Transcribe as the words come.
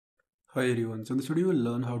Hi everyone, so in this video we'll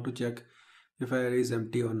learn how to check if an array is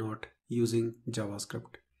empty or not using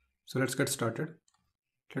JavaScript. So let's get started.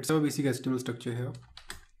 Let's have a basic HTML structure here.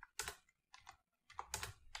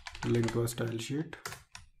 Link to a style sheet.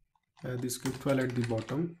 Add the script file at the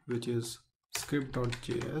bottom, which is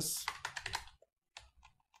script.js.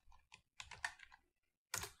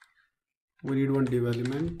 We need one div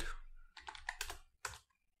element,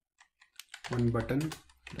 one button,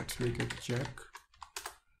 let's make it check.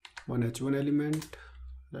 One h1 element,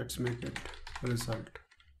 let's make it result.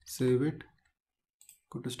 Save it,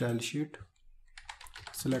 go to style sheet,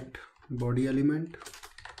 select body element,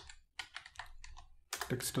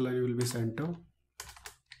 text align will be center,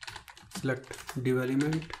 select div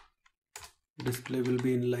element, display will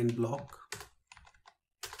be inline block,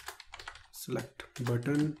 select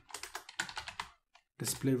button,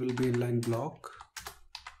 display will be inline block,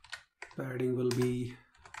 padding will be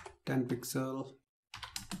 10 pixel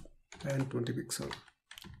and 20 pixel.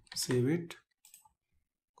 Save it,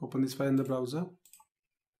 open this file in the browser,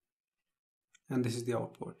 and this is the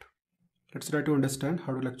output. Let's try to understand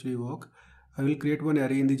how it will actually work. I will create one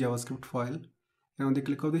array in the JavaScript file, and on the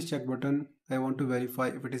click of this check button I want to verify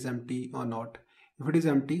if it is empty or not. If it is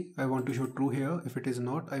empty, I want to show true here. If it is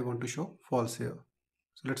not, I want to show false here.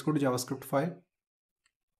 So let's go to JavaScript file.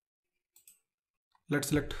 Let's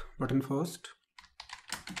select button first.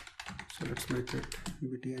 So let's make it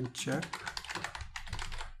btn check.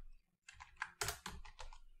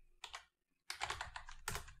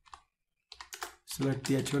 Select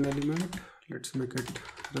the h1 element. Let's make it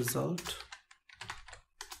result.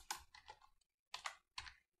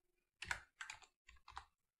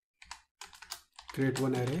 Create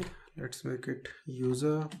one array. Let's make it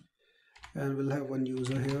user, and we'll have one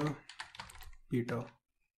user here, Peter.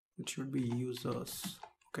 It should be users.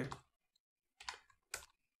 Okay.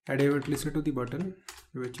 Add event listener to the button,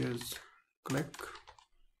 which is click.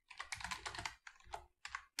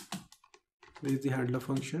 This is the handler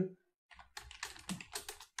function.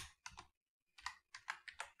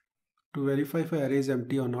 To verify if an array is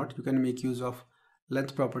empty or not, you can make use of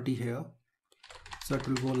length property here. So it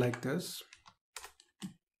will go like this: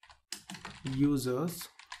 users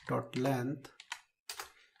dot length.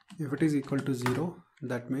 If it is equal to 0,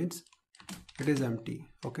 that means it is empty.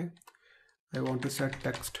 Okay. I want to set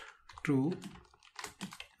text true,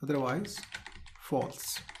 otherwise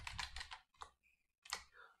false.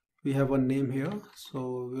 We have one name here,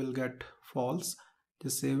 so we'll get false.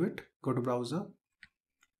 Just save it, go to browser,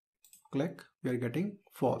 click, we are getting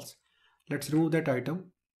false. Let's remove that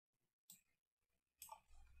item,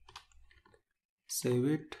 save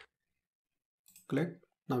it, click,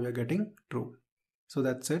 now we are getting true. So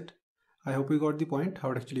that's it. I hope you got the point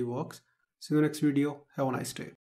how it actually works. See you in the next video. Have a nice day.